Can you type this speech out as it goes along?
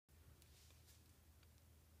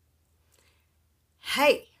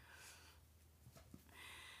Hey,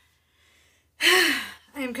 I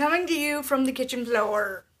am coming to you from the kitchen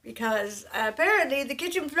floor because apparently the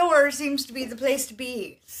kitchen floor seems to be the place to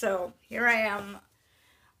be. So here I am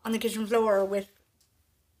on the kitchen floor with,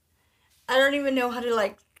 I don't even know how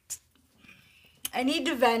to I need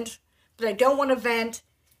to vent, but I don't want to vent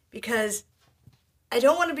because I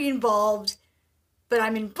don't want to be involved, but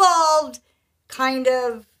I'm involved, kind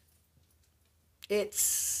of.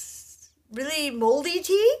 It's really moldy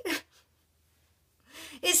tea.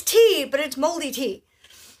 It's tea, but it's moldy tea.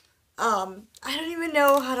 I don't even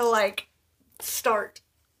know how to start.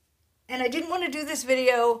 And I didn't want to do this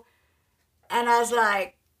video, and I was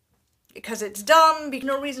like, because it's dumb, because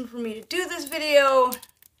no reason for me to do this video.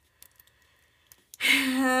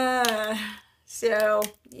 So,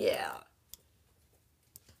 yeah.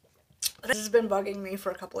 This has been bugging me for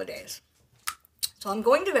a couple of days. So I'm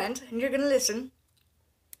going to vent, and you're going to listen.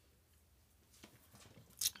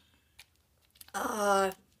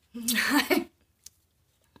 I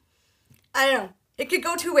don't know. It could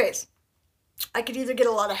go two ways. I could either get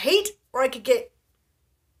a lot of hate, or I could get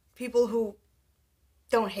people who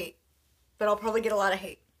don't hate. But I'll probably get a lot of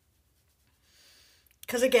hate.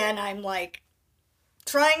 Because again, I'm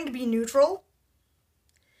trying to be neutral.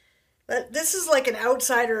 But this is like an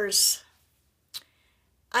outsider's...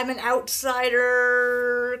 I'm an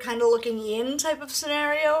outsider kind of looking in type of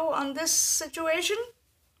scenario on this situation.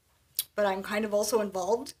 But I'm kind of also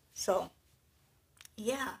involved. So,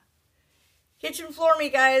 yeah. Kitchen floor me,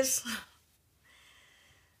 guys.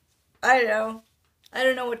 I don't know. I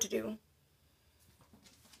don't know what to do.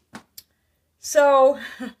 So,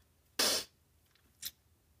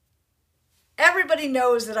 everybody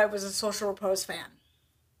knows that I was a Social Repose fan.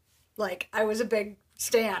 I was a big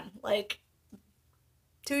stan.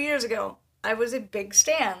 2 years ago, I was a big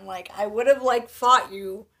stan. I would have, fought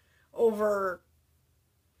you over,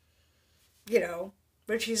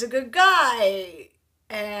 Richie's a good guy.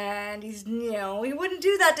 And he's, he wouldn't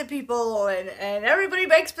do that to people, and everybody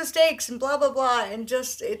makes mistakes, and blah, blah, blah, and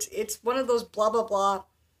just, it's one of those blah, blah, blah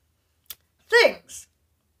things.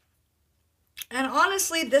 And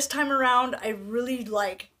honestly, this time around, I really,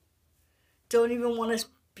 don't even want to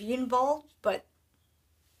be involved, but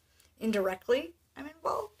indirectly, I'm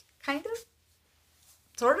involved, kind of,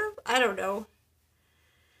 sort of, I don't know.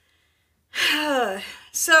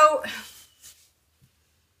 So...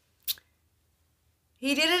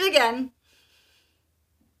 he did it again.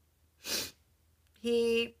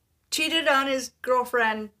 He cheated on his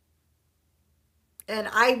girlfriend. And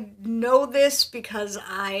I know this because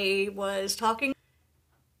I was talking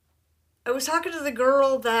to the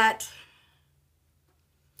girl that,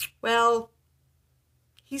 well,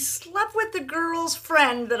 he slept with the girl's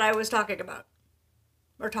friend that I was talking about.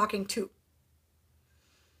 Or talking to.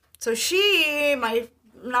 So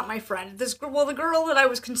not my friend, the girl that I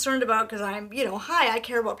was concerned about, because I'm, hi, I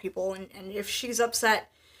care about people, and if she's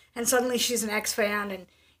upset, and suddenly she's an ex-fan, and,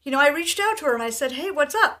 I reached out to her, and I said, hey,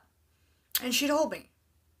 what's up? And she told me,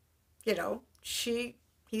 he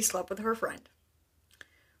slept with her friend.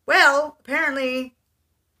 Well, apparently,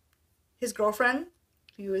 his girlfriend,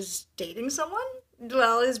 he was dating someone,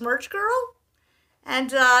 his merch girl,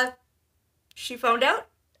 and, she found out.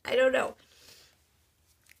 I don't know.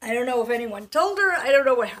 I don't know if anyone told her. I don't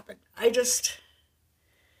know what happened.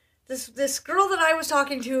 This girl that I was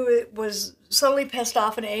talking to was suddenly pissed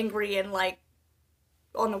off and angry and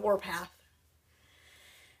on the warpath.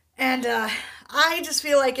 And I just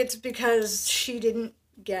feel like it's because she didn't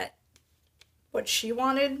get what she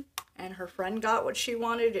wanted and her friend got what she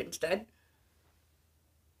wanted instead.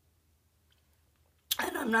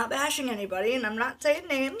 And I'm not bashing anybody and I'm not saying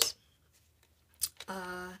names.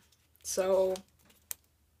 So...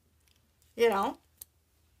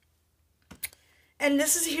 and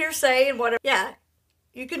this is hearsay and whatever. Yeah,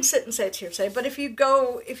 you can sit and say it's hearsay, but if you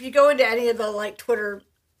go into any of the Twitter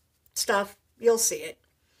stuff, you'll see it.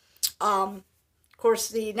 Of course,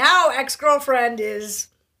 the now ex-girlfriend is,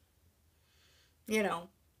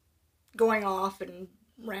 going off and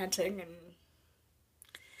ranting, and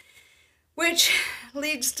which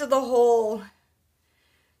leads to the whole,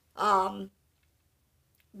 the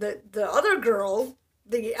other girl,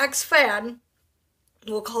 the ex-fan,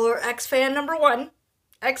 we'll call her ex-fan number one.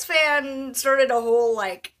 Ex-fan started a whole,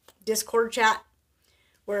 Discord chat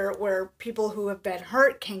where people who have been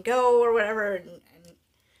hurt can go or whatever. And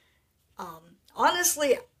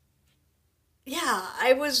honestly, yeah,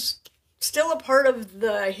 I was still a part of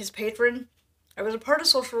his patron. I was a part of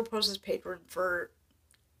Social Repose's patron for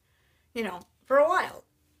a while.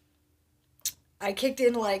 I kicked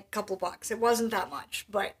in, a couple bucks. It wasn't that much,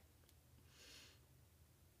 but...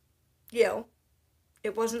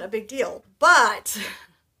 it wasn't a big deal. But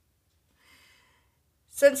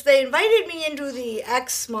since they invited me into the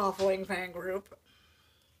ex-Smoffling fan group,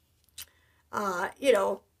 you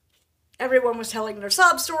know, everyone was telling their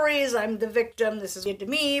sob stories. I'm the victim. This is good to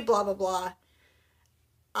me, blah, blah,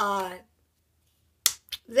 blah.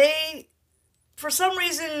 They, for some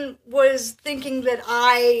reason, was thinking that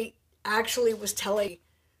I actually was telling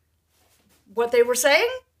what they were saying.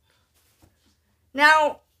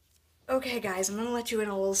 Now, okay, guys, I'm going to let you in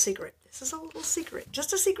a little secret. This is a little secret.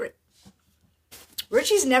 Just a secret.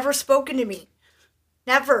 Richie's never spoken to me.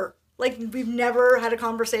 Never. Like, we've never had a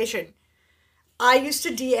conversation. I used to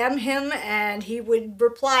DM him, and he would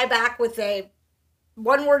reply back with a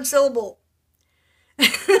one-word syllable.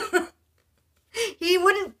 He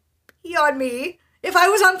wouldn't pee on me if I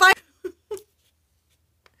was on fire.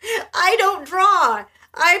 I don't draw.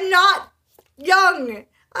 I'm not young.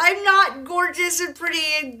 I'm not gorgeous and pretty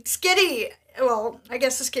and skinny. Well, I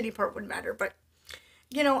guess the skinny part wouldn't matter, but,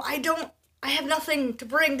 you know, I have nothing to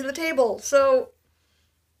bring to the table, so.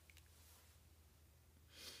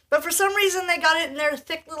 But for some reason, they got it in their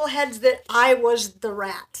thick little heads that I was the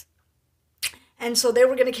rat. And so they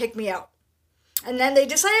were going to kick me out. And then they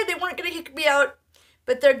decided they weren't going to kick me out,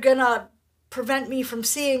 but they're going to prevent me from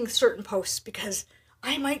seeing certain posts because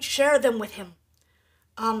I might share them with him.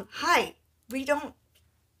 Hi, we don't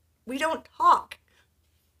talk.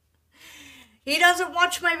 He doesn't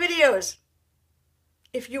watch my videos.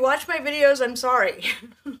 If you watch my videos, I'm sorry.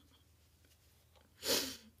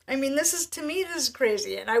 I mean, to me, this is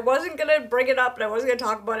crazy, and I wasn't going to bring it up, and I wasn't going to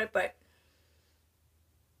talk about it, but,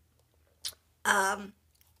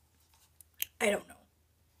 I don't know.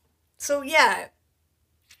 So, yeah.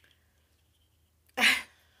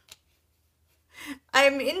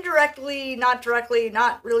 I'm indirectly, not directly,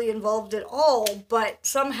 not really involved at all, but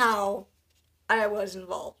somehow I was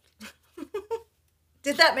involved.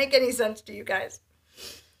 Did that make any sense to you guys?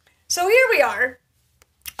 So here we are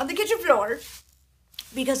on the kitchen floor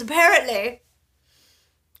because apparently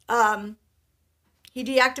he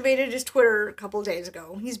deactivated his Twitter a couple days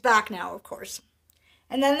ago. He's back now, of course.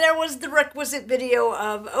 And then there was the requisite video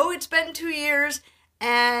of, oh, it's been 2 years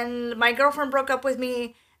and my girlfriend broke up with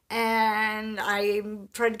me and I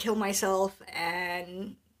tried to kill myself,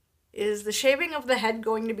 and is the shaving of the head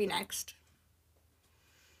going to be next?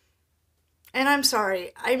 And I'm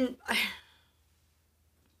sorry, you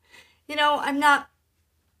know,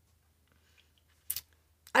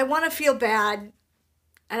 I want to feel bad,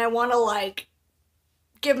 and I want to, like,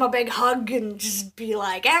 give him a big hug and just be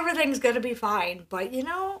like, everything's gonna be fine, but, you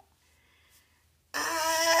know,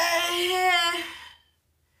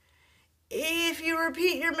 if you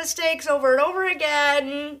repeat your mistakes over and over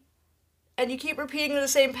again, and you keep repeating the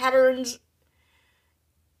same patterns,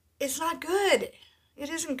 it's not good. It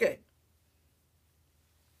isn't good.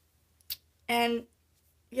 And,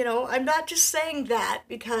 you know, I'm not just saying that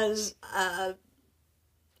because I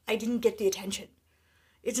didn't get the attention.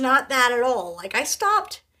 It's not that at all. Like, I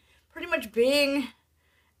stopped pretty much being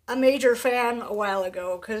a major fan a while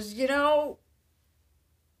ago because, you know,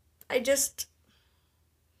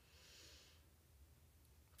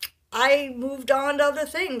 I moved on to other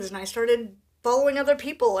things, and I started following other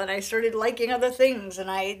people, and I started liking other things,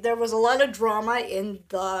 and there was a lot of drama in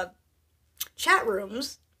the chat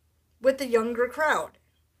rooms with the younger crowd.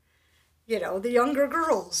 You know, the younger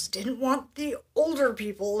girls didn't want the older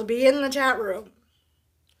people to be in the chat room.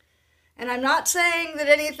 And I'm not saying that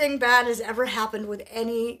anything bad has ever happened with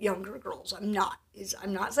any younger girls. I'm not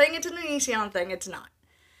saying it's an Onision thing. It's not.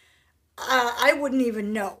 I wouldn't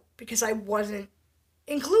even know because I wasn't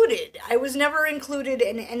included. I was never included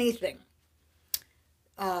in anything.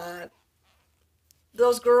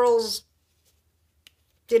 Those girls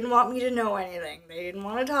didn't want me to know anything. They didn't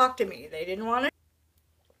want to talk to me. They didn't want to,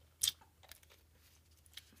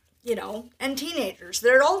 you know, and teenagers.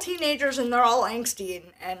 They're all teenagers and they're all angsty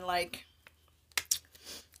and like,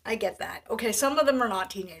 I get that. Okay, some of them are not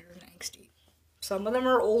teenagers and angsty. Some of them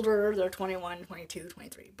are older. They're 21, 22,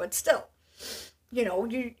 23. But still, you know,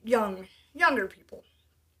 younger people.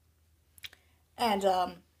 And,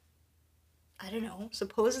 I don't know.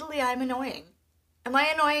 Supposedly I'm annoying. Am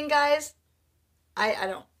I annoying, guys? I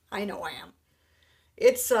don't. I know I am.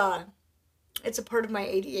 It's a part of my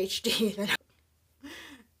ADHD.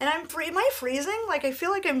 And am I freezing? Like, I feel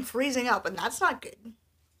like I'm freezing up, and that's not good.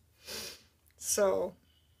 So,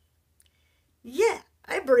 yeah.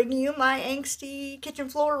 I bring you my angsty kitchen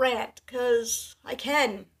floor rant, because I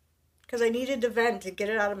can. Because I needed to vent and get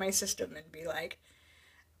it out of my system and be like,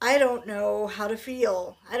 I don't know how to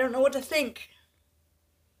feel. I don't know what to think.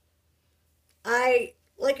 I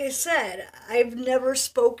like I said, I've never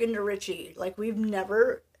spoken to Richie. Like, we've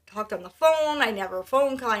never talked on the phone. I never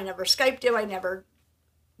phone call. I never Skyped him.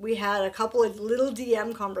 We had a couple of little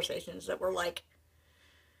DM conversations that were like,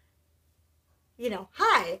 you know,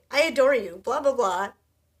 hi, I adore you, blah, blah, blah.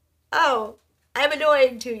 Oh, I'm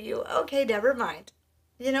annoying to you. Okay, never mind.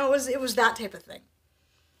 You know, it was that type of thing.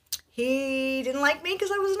 He didn't like me because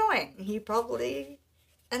I was annoying. He probably,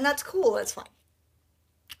 and that's cool, that's fine.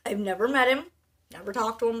 I've never met him, never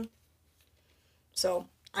talked to him. So,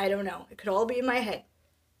 I don't know. It could all be in my head.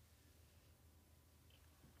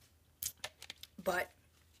 But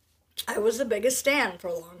I was the biggest stan for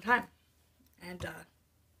a long time. And,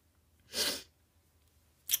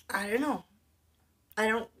 I don't know. I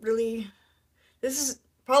don't really, this is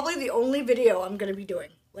probably the only video I'm going to be doing.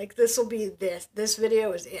 Like, this will be this. This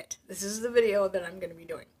video is it. This is the video that I'm going to be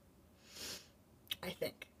doing. I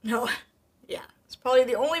think. No, yeah. It's probably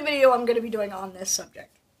the only video I'm going to be doing on this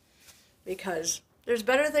subject. Because there's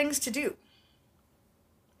better things to do.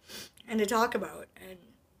 And to talk about. And,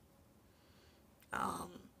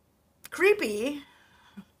 creepy,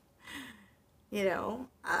 you know,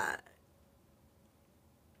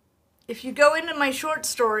 if you go into my short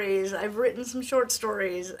stories, I've written some short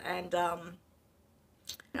stories, and, you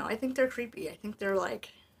know, I think they're creepy. I think they're like,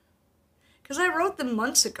 because I wrote them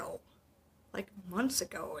months ago. Like, months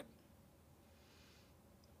ago.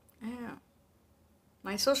 And, yeah.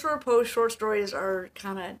 My Social Repose short stories are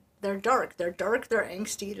kind of, they're dark. They're dark, they're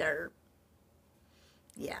angsty,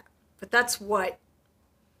 yeah. But that's what,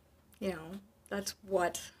 you know, that's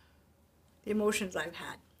what the emotions I've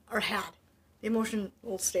had, the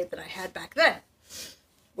emotional state that I had back then,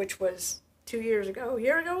 which was 2 years ago,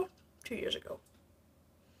 2 years ago.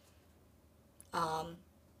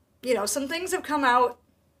 You know, some things have come out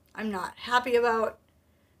I'm not happy about.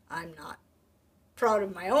 I'm not proud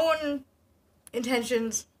of my own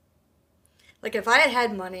intentions. Like, if I had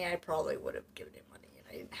had money, I probably would have given him money, and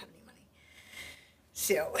I didn't have any money.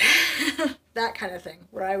 So, that kind of thing,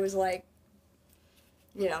 where I was like,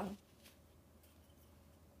 you know,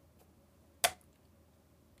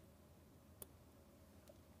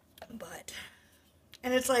 but,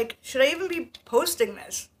 and it's like, should I even be posting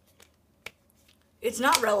this? It's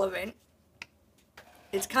not relevant.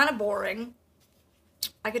 It's kind of boring.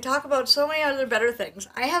 I could talk about so many other better things.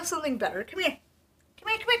 I have something better. Come here. Come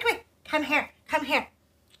here, come here, come here. Come here, come here.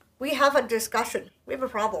 We have a discussion. We have a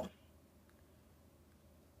problem.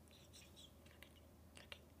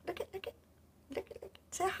 Look at.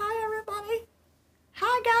 Say hi, everybody.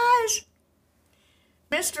 Hi, guys.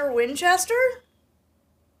 Mr. Winchester?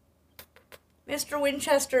 Mr.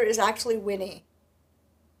 Winchester is actually Winnie.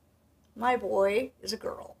 My boy is a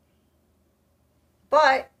girl.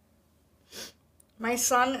 But my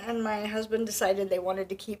son and my husband decided they wanted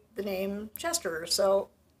to keep the name Chester, so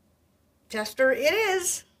Chester it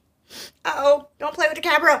is. Uh-oh, don't play with the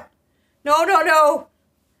camera. No, no, no.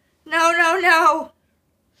 No, no, no.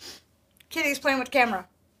 Kitty's playing with the camera.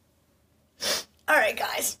 Alright,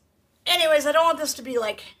 guys. Anyways, I don't want this to be,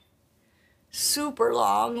 like, super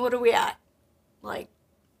long. What are we at? Like,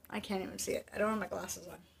 I can't even see it. I don't have my glasses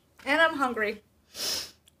on. And I'm hungry.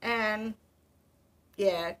 And,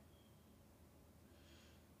 yeah.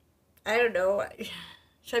 I don't know.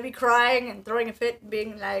 Should I be crying and throwing a fit and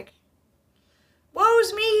being like,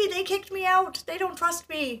 woe's me, they kicked me out. They don't trust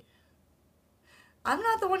me. I'm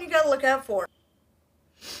not the one you gotta look out for.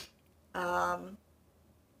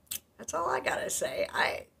 That's all I gotta say.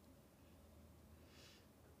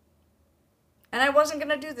 And I wasn't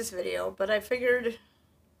gonna do this video, but I figured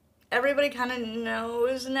everybody kind of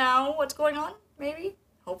knows now what's going on, maybe?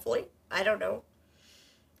 Hopefully. I don't know.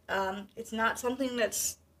 It's not something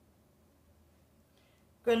that's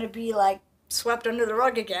gonna be, like, swept under the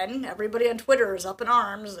rug again. Everybody on Twitter is up in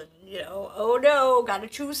arms, and, you know, oh no, gotta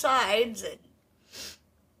choose sides, and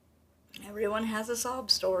everyone has a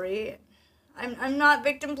sob story. I'm not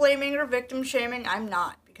victim blaming or victim shaming. I'm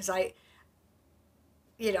not, because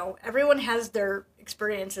you know, everyone has their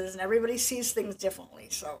experiences and everybody sees things differently.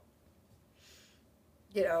 So,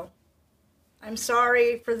 you know, I'm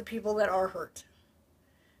sorry for the people that are hurt.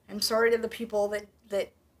 I'm sorry to the people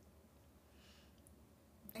that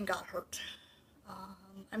and got hurt.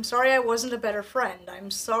 I'm sorry I wasn't a better friend.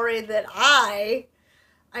 I'm sorry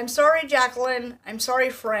I'm sorry, Jacqueline. I'm sorry,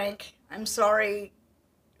 Frank. I'm sorry,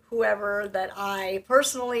 whoever, that I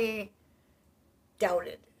personally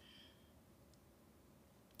doubted.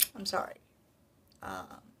 I'm sorry.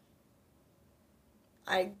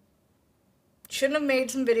 I shouldn't have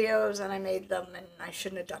made some videos, and I made them, and I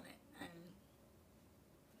shouldn't have done it.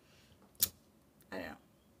 And I don't know.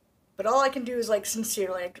 But all I can do is like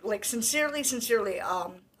sincerely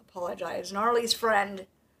apologize. Gnarly's friend,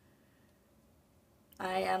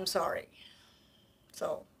 I am sorry.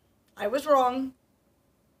 So, I was wrong.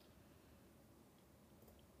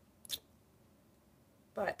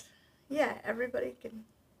 But, yeah, everybody can,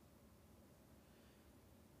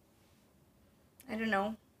 I don't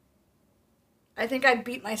know. I think I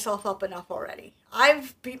beat myself up enough already.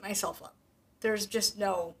 I've beat myself up. There's just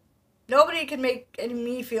nobody can make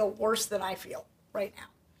me feel worse than I feel right now.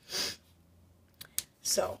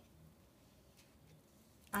 So,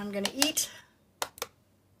 I'm gonna eat.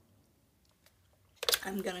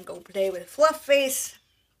 I'm gonna go play with Fluff Face,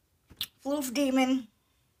 Floof Demon,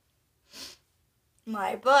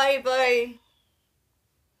 my bye.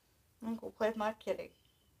 I'm gonna go play with my kitty.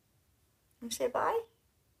 You say bye?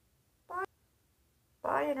 Bye.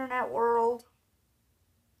 Bye, internet world.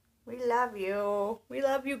 We love you. We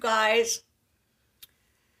love you guys.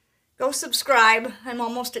 Go subscribe. I'm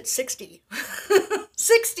almost at 60.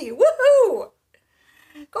 60! Woohoo!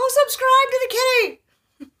 Go subscribe to the kitty!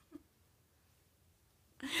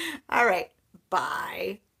 Alright.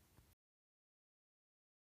 Bye.